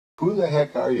Who the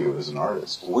heck are you as an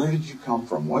artist? Where did you come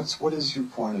from? What is your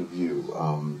point of view?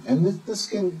 And this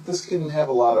can have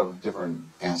a lot of different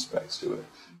aspects to it.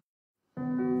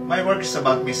 My work is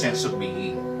about my sense of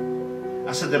being.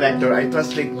 As a director, I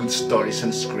translate good stories and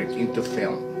script into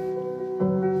film.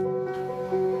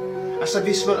 As a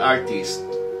visual artist,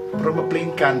 from a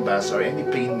plain canvas or any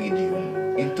plain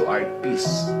medium into art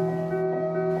piece.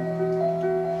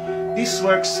 These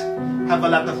works have a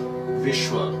lot of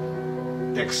visual,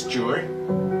 texture,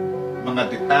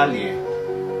 mga detalye,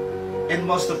 and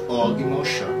most of all,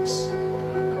 emotions.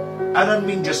 I don't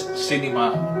mean just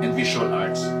cinema and visual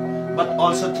arts, but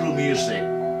also through music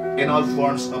and all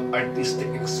forms of artistic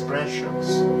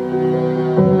expressions.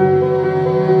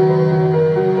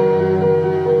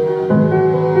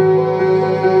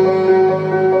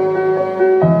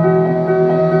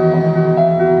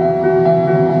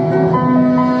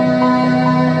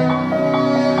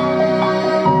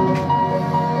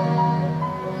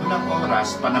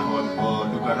 Panahon o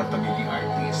lugar ng pagiging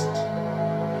artist.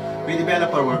 We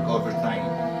develop our work over time,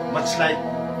 much like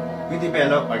we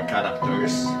develop our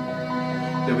characters,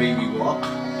 the way we walk,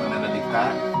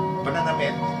 pananalita,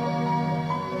 pananamit.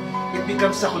 It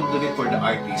becomes a conduit for the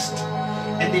artist,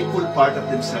 and they pull part of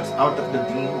themselves out of the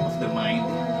dream of the mind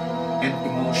and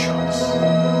emotions.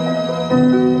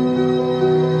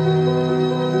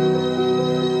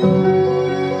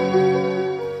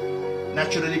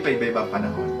 Naturally, paiba-iba ang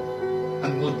panahon.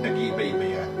 Ang mood nag-iiba-iba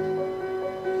yan.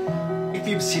 If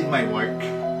you've seen my work,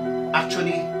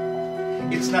 actually,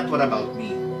 it's not what about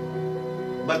me,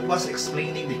 but was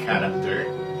explaining the character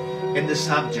and the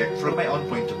subject from my own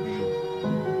point of view.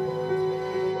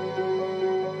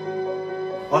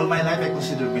 All my life, I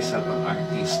consider myself an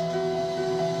artist,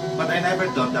 but I never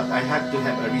thought that I had to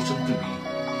have a reason to be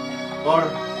or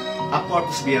a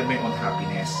purpose beyond my own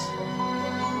happiness.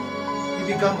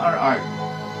 We become our art.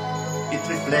 It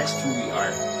reflects who we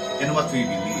are and what we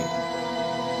believe.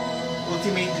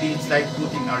 Ultimately, it's like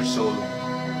putting our soul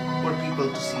for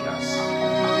people to see us.